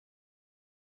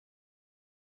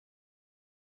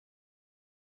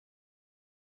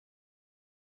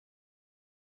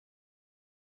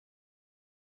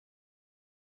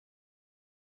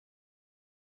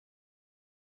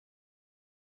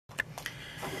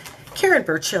Karen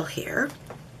Burchill here,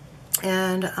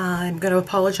 and I'm going to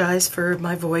apologize for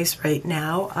my voice right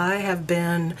now. I have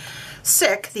been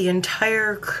sick the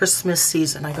entire Christmas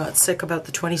season. I got sick about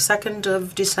the 22nd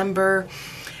of December,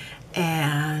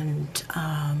 and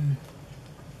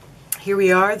here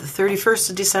we are, the 31st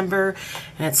of December,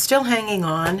 and it's still hanging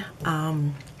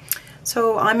on.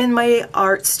 So I'm in my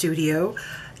art studio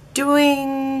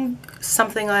doing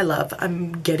something I love.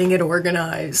 I'm getting it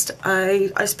organized.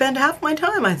 I spend half my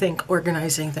time, I think,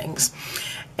 organizing things.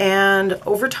 And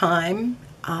over time,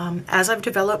 as I've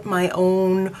developed my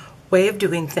own way of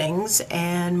doing things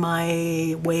and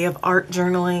my way of art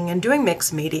journaling and doing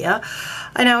mixed media,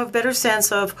 I now have a better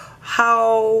sense of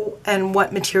how and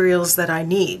what materials that I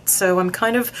need. So I'm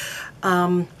kind of,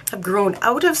 I've grown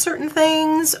out of certain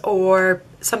things, or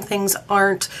some things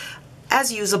aren't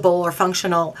as usable or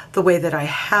functional the way that I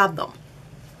had them.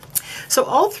 So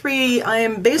all three, I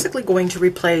am basically going to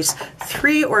replace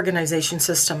 3 organization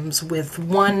systems with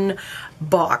one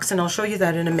box, and I'll show you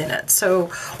that in a minute. So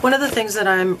one of the things that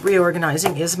I'm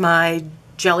reorganizing is my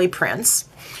jelly prints.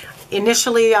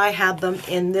 Initially I had them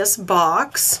in this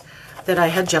box that I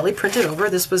had jelly printed over.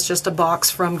 This was just a box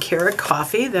from Keurig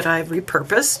Coffee that I've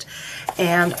repurposed,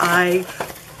 and I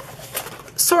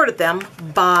sorted them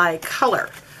by color.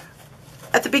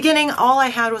 At the beginning, all I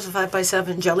had was a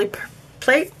 5x7 jelly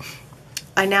plate.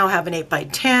 I now have an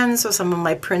 8x10, so some of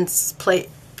my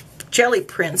jelly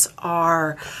prints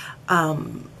are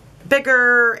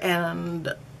bigger,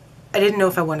 and I didn't know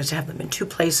if I wanted to have them in 2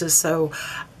 places. So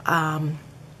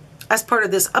as part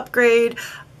of this upgrade,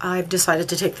 I've decided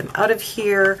to take them out of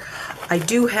here. I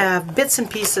do have bits and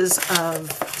pieces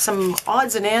of some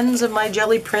odds and ends of my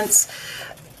jelly prints,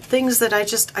 things that I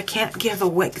can't give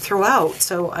away throughout.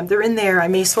 So they're in there. I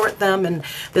may sort them, and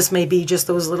this may be just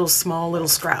those small little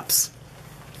scraps.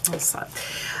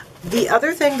 The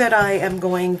other thing that I am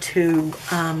going to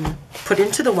put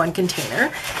into the one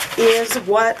container is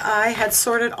what I had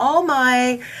sorted all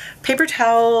my paper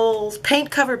towels,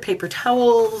 paint covered paper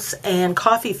towels, and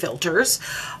coffee filters,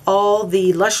 all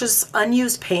the luscious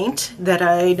unused paint that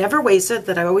I never wasted,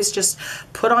 that I always just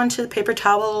put onto the paper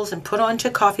towels and put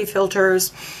onto coffee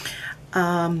filters.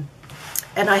 And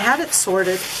I had it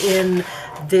sorted in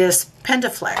this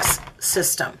Pendaflex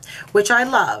system, which I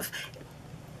love,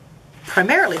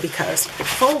 primarily because it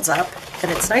folds up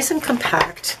and it's nice and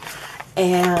compact,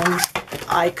 and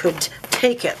I could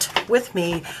take it with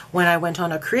me when I went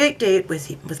on a create date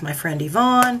with my friend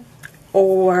Yvonne,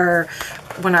 or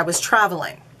when I was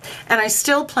traveling. And I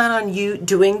still plan on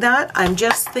doing that. I'm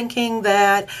just thinking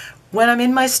that when I'm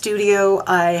in my studio,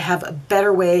 I have a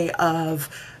better way of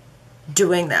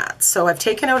doing that. So I've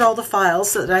taken out all the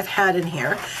files that I've had in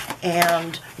here,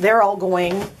 and they're all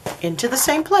going into the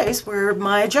same place where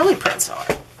my jelly prints are.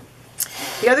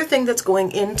 The other thing that's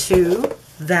going into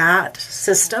that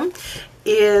system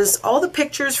is all the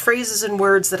pictures, phrases, and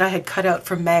words that I had cut out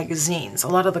from magazines. A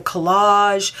lot of the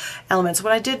collage elements.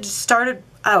 When I started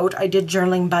out, I did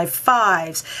journaling by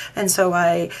 5s, and so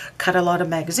I cut a lot of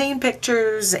magazine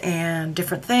pictures and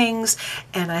different things,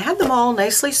 and I had them all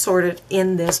nicely sorted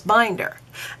in this binder.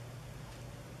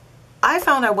 I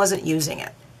found I wasn't using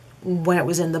it when it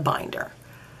was in the binder,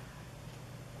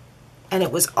 and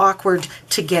it was awkward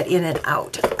to get in and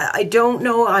out. I don't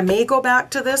know, I may go back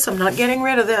to this. I'm not getting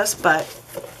rid of this, but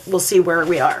we'll see where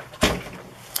we are.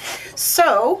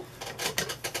 So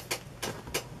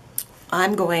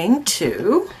I'm going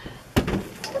to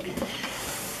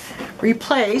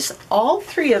replace all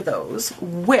 3 of those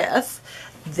with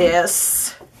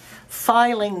this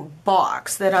filing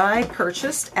box that I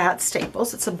purchased at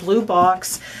Staples. It's a blue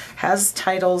box, has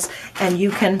titles, and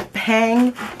you can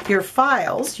hang your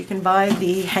files. You can buy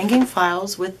the hanging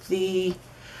files with the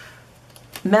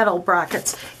metal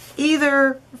brackets,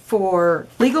 either for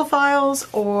legal files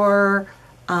or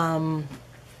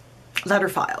letter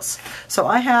files. So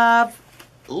I have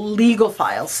legal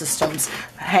file systems,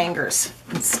 hangers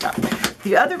and stuff.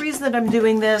 The other reason that I'm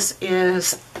doing this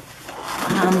is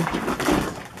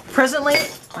presently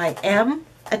I am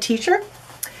a teacher,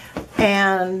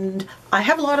 and I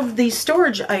have a lot of these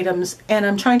storage items, and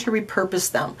I'm trying to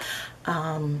repurpose them.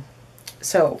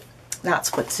 So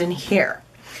that's what's in here.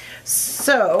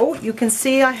 So you can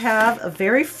see I have a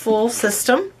very full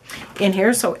system in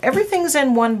here. So everything's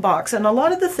in one box, and a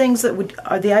lot of the things that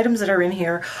are the items that are in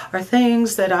here are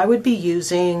things that I would be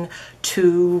using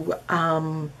to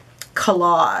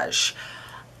collage,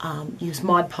 use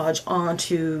Mod Podge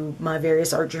onto my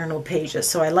various art journal pages.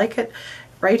 So I like it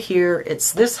right here.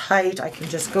 It's this height. I can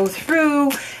just go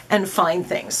through and find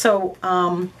things. So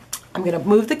I'm going to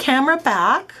move the camera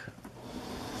back.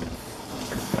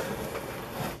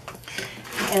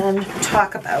 and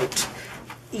talk about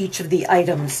each of the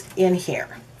items in here.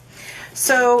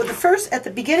 So the first, at the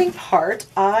beginning part,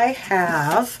 I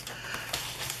have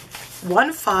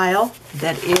one file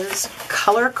that is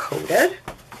color-coded.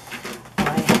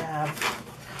 I have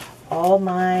all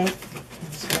my, I'm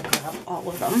just going to grab all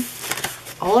of them,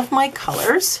 all of my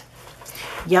colors: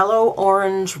 yellow,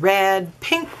 orange, red,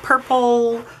 pink,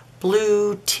 purple,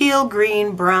 blue, teal,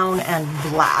 green, brown, and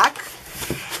black.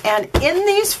 And in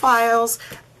these files,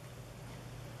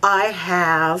 I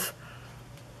have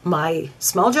my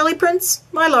small jelly prints,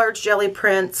 my large jelly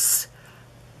prints,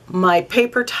 my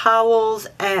paper towels,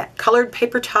 colored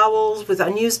paper towels with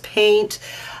unused paint,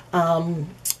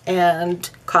 and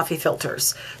coffee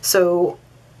filters. So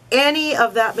any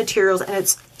of that materials, and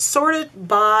it's sorted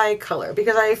by color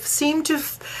because I seem to,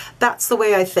 that's the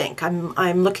way I think.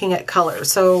 I'm looking at color.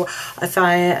 So if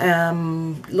I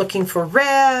am looking for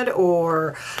red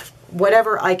or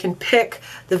whatever, I can pick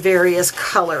the various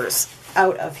colors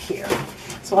out of here.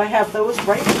 So I have those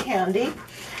right handy.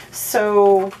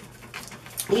 So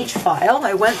each file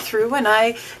I went through and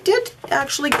I did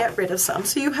actually get rid of some.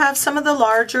 So you have some of the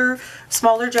larger,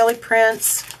 smaller jelly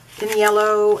prints in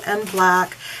yellow and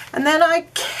black. And then I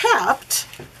kept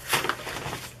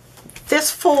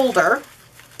this folder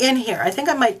in here. I think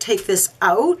I might take this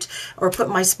out or put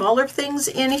my smaller things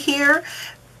in here.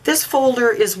 This folder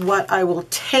is what I will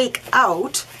take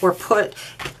out or put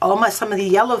some of the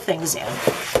yellow things in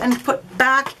and put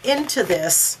back into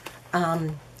this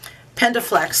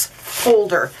Pendaflex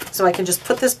folder. So I can just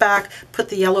put this back, put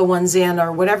the yellow ones in,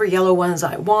 or whatever yellow ones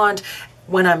I want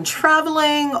when I'm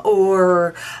traveling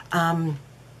or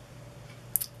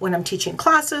when I'm teaching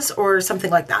classes or something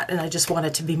like that, and I just want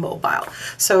it to be mobile.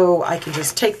 So I can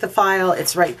just take the file,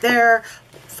 it's right there,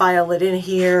 file it in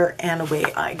here, and away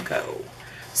I go.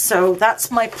 So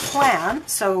that's my plan,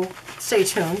 so stay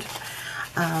tuned.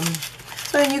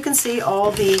 So you can see all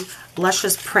the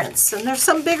luscious prints, and there's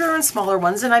some bigger and smaller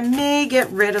ones, and I may get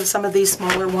rid of some of these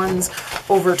smaller ones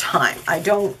over time. I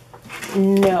don't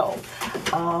know.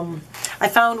 I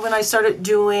found when I started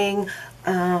doing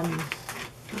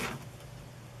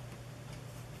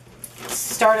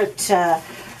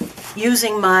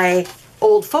using my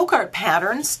old folk art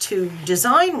patterns to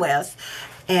design with,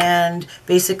 and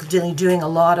basically doing a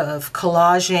lot of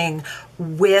collaging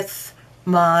with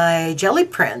my jelly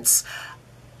prints,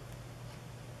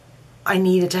 I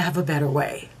needed to have a better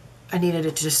way. I needed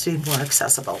it to just be more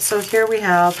accessible. So here we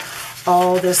have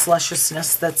all this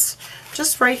lusciousness that's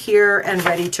just right here and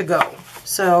ready to go.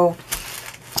 So,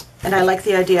 and I like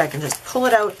the idea, I can just pull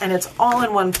it out and it's all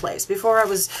in one place. Before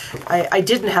I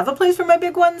didn't have a place for my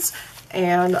big ones,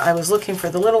 and I was looking for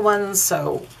the little ones,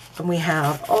 so and we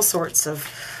have all sorts of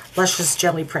luscious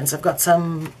jelly prints. I've got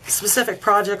some specific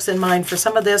projects in mind for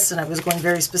some of this, and I was going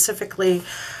very specifically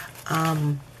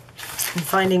and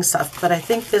finding stuff, but I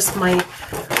think this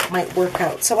might work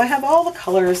out. So I have all the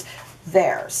colors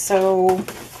there, so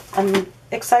I'm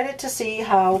excited to see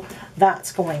how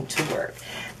that's going to work.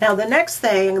 Now the next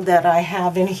thing that I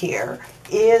have in here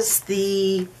is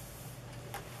the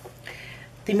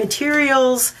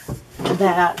materials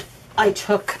that I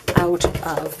took out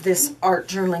of this art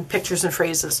journaling, pictures and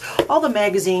phrases, all the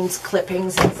magazines,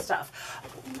 clippings and stuff.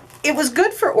 It was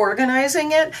good for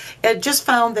organizing it. I just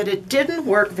found that it didn't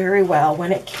work very well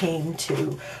when it came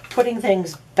to putting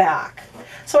things back.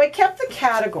 So I kept the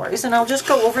categories, and I'll just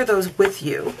go over those with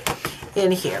you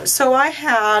in here. So I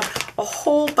had a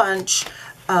whole bunch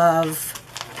of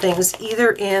things,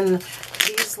 either in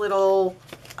these little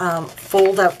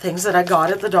fold out things that I got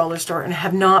at the dollar store and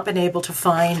have not been able to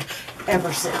find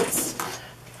ever since.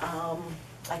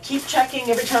 I keep checking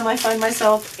every time I find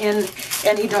myself in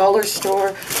any dollar store.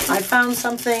 I found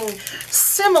something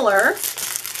similar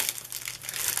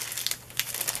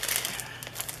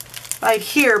right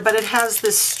here, but it has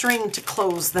this string to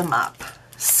close them up.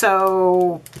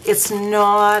 So it's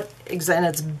not, and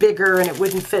it's bigger and it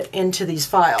wouldn't fit into these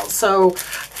files. So,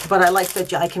 but I like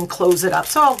that I can close it up.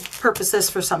 So I'll purpose this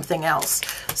for something else.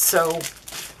 So,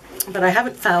 but I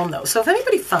haven't found those. So if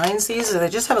anybody finds these, or they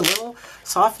just have a little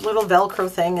soft little Velcro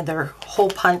thing and they're hole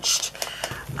punched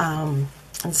and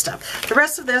stuff. The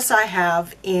rest of this I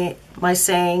have in my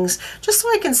sayings, just so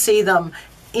I can see them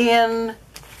in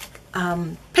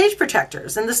page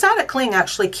protectors, and the static cling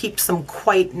actually keeps them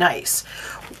quite nice.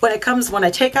 When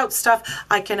I take out stuff,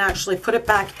 I can actually put it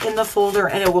back in the folder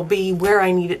and it will be where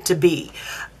I need it to be.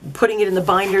 Putting it in the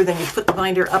binder, then you put the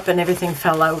binder up and everything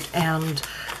fell out, and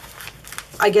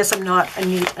I guess I'm not a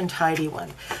neat and tidy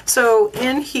one. So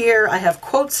in here I have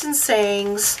quotes and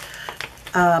sayings,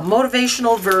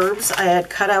 motivational verbs. I had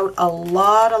cut out a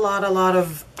lot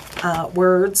of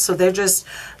words. So they're just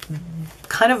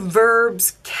kind of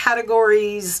verbs,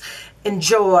 categories: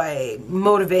 enjoy,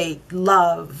 motivate,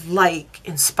 love, like,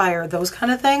 inspire, those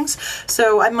kind of things.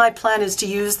 So my plan is to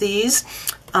use these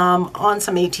on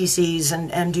some ATCs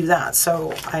and do that.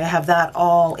 So I have that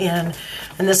all in,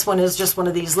 and this one is just one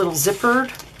of these little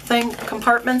zippered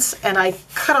compartments, and I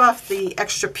cut off the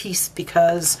extra piece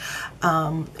because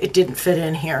it didn't fit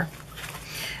in here.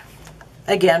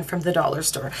 Again, from the dollar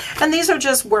store. And these are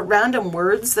just random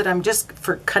words that I'm just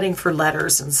cutting for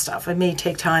letters and stuff. I may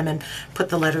take time and put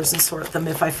the letters and sort them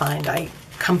if I find I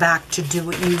come back to do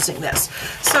it using this.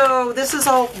 So this is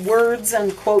all words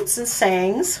and quotes and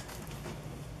sayings.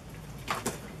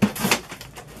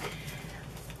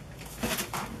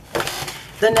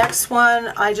 The next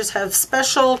one, I just have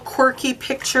special quirky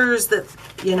pictures that,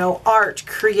 you know, art,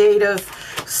 creative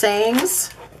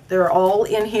sayings. They're all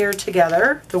in here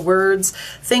together. The words,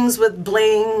 things with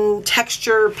bling,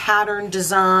 texture, pattern,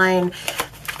 design.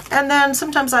 And then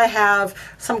sometimes I have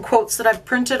some quotes that I've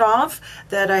printed off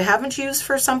that I haven't used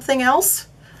for something else.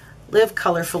 Live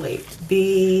colorfully.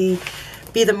 Be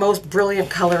the most brilliant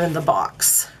color in the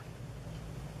box.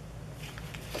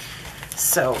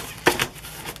 So,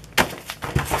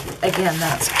 again,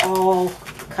 that's all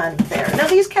kind of there. Now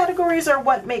these categories are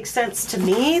what makes sense to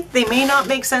me. They may not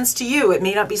make sense to you. It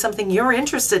may not be something you're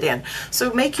interested in.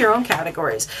 So make your own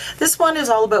categories. This one is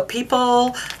all about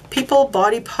people,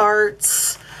 body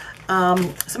parts.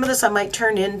 Some of this I might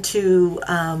turn into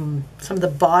some of the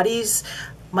bodies,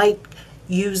 might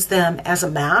use them as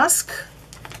a mask.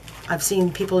 I've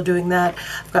seen people doing that.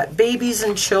 I've got babies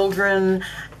and children.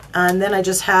 And then I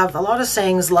just have a lot of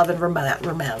sayings, love and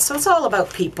romance. So it's all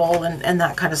about people and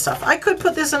that kind of stuff. I could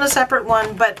put this in a separate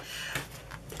one, but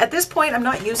at this point I'm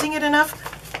not using it enough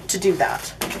to do that.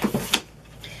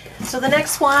 So the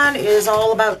next one is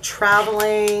all about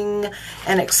traveling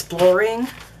and exploring.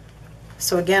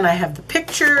 So again, I have the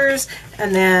pictures,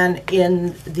 and then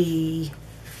in the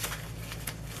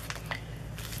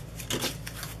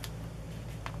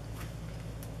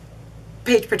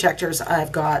page protectors,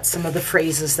 I've got some of the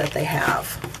phrases that they have.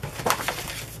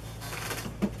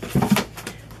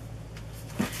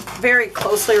 Very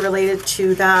closely related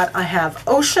to that, I have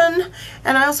ocean,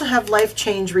 and I also have life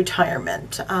change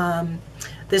retirement.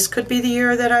 This could be the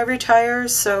year that I retire,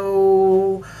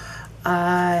 so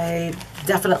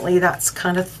that's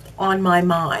kind of on my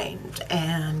mind.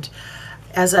 And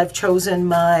as I've chosen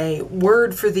my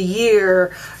word for the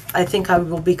year, I think I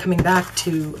will be coming back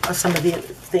to some of the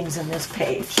things in this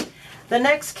page. The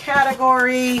next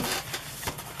category,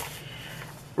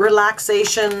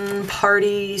 relaxation,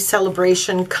 party,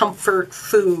 celebration, comfort,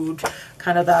 food,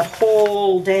 kind of that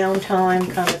whole downtime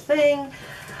kind of thing.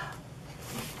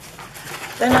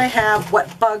 Then I have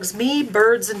what bugs me,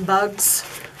 birds and bugs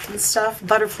and stuff,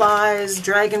 butterflies,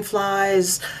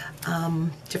 dragonflies,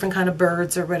 different kind of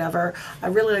birds or whatever. I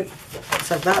really like,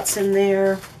 so that's in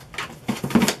there.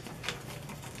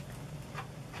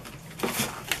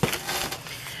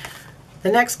 The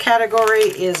next category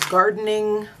is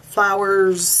gardening,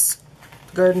 flowers,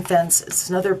 garden fence.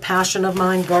 It's another passion of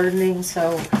mine, gardening,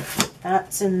 so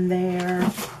that's in there.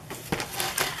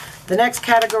 The next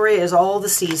category is all the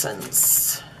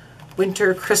seasons.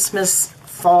 Winter, Christmas,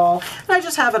 fall, and I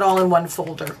just have it all in one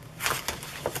folder.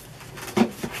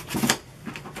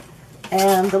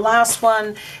 And the last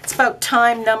one, it's about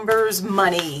time, numbers,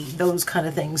 money, those kind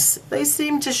of things. They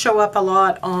seem to show up a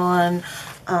lot on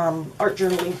art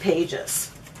journaling pages.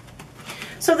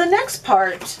 So the next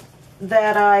part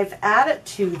that I've added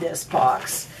to this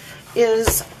box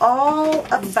is all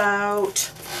about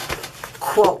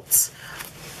quotes.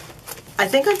 I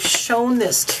think I've shown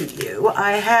this to you.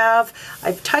 I've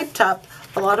typed up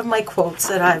a lot of my quotes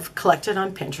that I've collected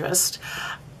on Pinterest.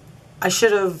 I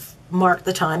should have marked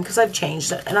the time because I've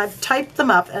changed it, and I've typed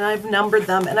them up and I've numbered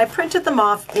them, and I printed them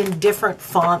off in different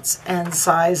fonts and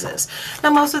sizes.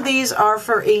 Now most of these are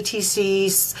for ATC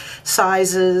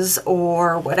sizes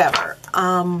or whatever,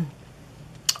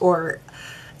 or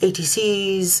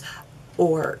ATCs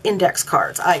or index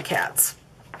cards, iCads.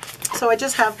 So I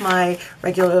just have my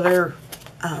regular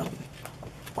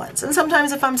ones. And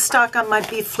sometimes if I'm stuck, I might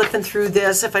be flipping through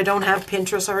this. If I don't have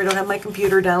Pinterest or I don't have my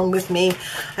computer down with me,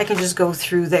 I can just go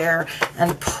through there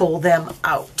and pull them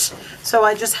out. So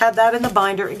I just had that in the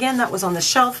binder. Again, that was on the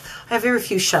shelf. I have very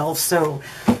few shelves, so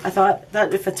I thought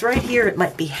that if it's right here, it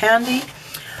might be handy.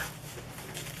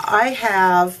 I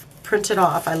have printed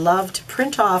off, I love to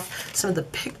print off some of the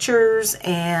pictures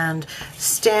and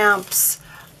stamps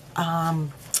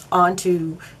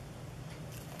onto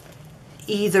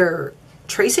either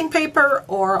tracing paper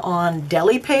or on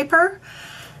deli paper.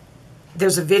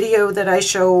 there's a video that I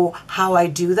show how I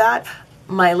do that.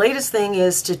 My latest thing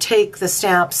is to take the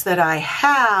stamps that I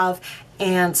have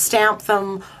and stamp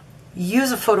them,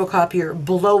 use a photocopier,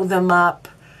 blow them up,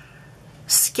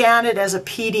 scan it as a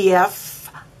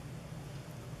PDF,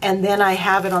 and then I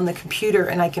have it on the computer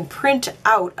and I can print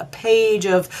out a page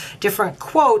of different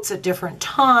quotes at different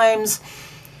times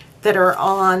that are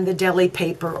on the deli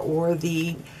paper or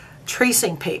the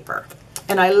tracing paper.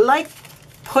 And I like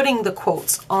putting the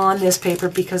quotes on this paper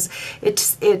because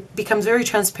it becomes very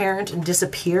transparent and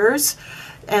disappears,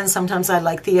 and sometimes I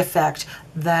like the effect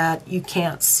that you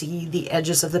can't see the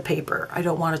edges of the paper. I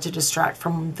don't want it to distract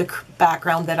from the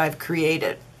background that I've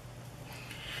created.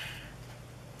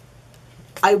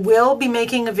 I will be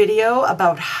making a video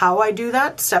about how I do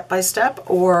that step by step,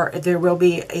 or there will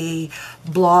be a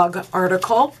blog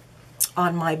article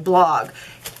on my blog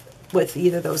with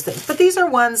either of those things. But these are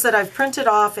ones that I've printed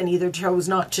off and either chose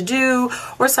not to do,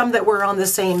 or some that were on the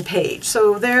same page.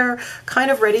 So they're kind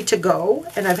of ready to go.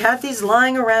 And I've had these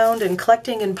lying around and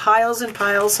collecting in piles and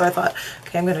piles, so I thought,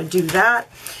 okay, I'm going to do that.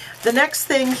 The next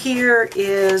thing here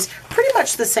is pretty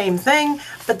much the same thing,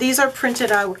 but these are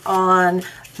printed out on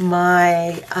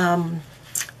my,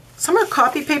 some are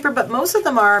copy paper, but most of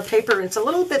them are paper. It's a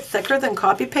little bit thicker than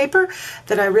copy paper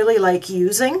that I really like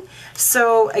using.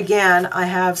 So again, I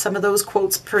have some of those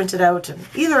quotes printed out, and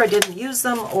either I didn't use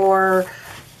them or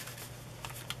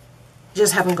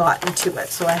just haven't gotten to it.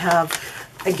 So I have,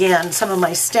 again, some of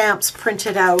my stamps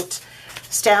printed out,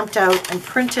 stamped out and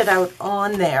printed out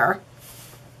on there.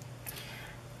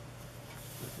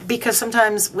 Because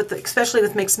sometimes, especially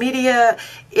with mixed media,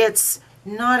 it's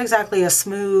not exactly a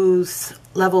smooth,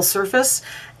 level surface,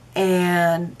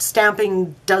 and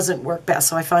stamping doesn't work best,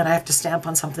 so I find I have to stamp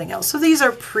on something else. So these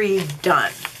are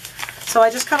pre-done. So I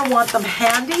just kind of want them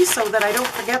handy so that I don't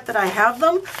forget that I have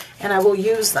them, and I will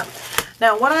use them.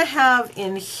 Now what I have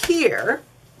in here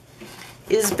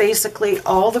is basically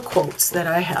all the quotes that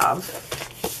I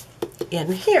have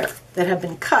in here that have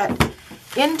been cut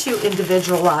into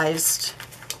individualized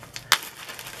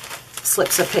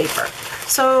slips of paper.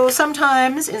 So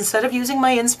sometimes, instead of using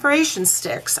my inspiration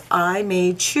sticks, I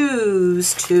may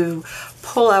choose to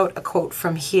pull out a quote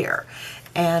from here.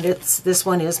 And this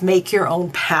one is make your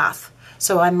own path.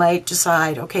 So I might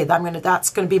decide, okay, that's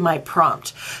going to be my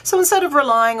prompt. So instead of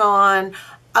relying on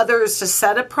others to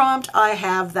set a prompt, I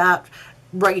have that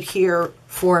right here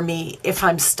for me if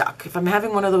I'm stuck. If I'm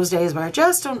having one of those days where I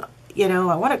just don't,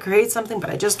 I want to create something, but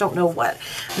I just don't know what.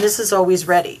 And this is always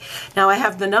ready. Now I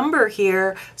have the number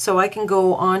here, so I can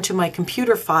go onto my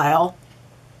computer file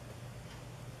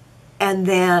and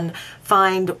then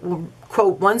find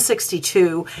quote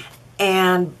 162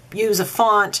 and use a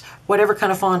font, whatever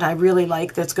kind of font I really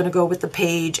like that's going to go with the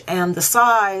page and the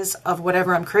size of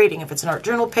whatever I'm creating, if it's an art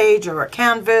journal page or a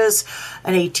canvas,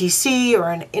 an ATC,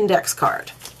 or an index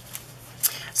card.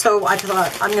 So I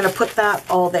thought I'm going to put that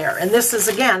all there. And this is,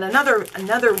 again, another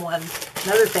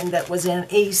thing that was in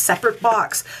a separate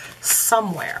box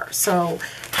somewhere. So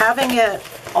having it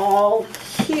all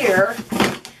here,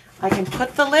 I can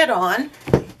put the lid on.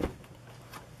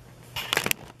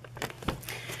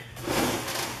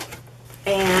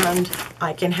 And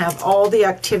I can have all the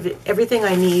activity, everything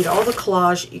I need, all the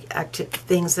collage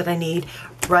things that I need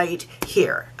right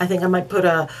here. I think I might put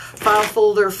a file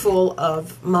folder full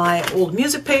of my old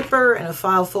music paper and a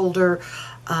file folder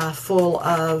full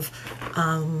of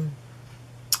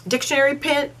dictionary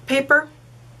paper.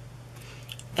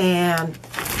 And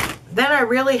then I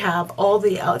really have all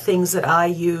the things that I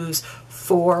use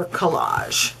for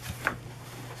collage.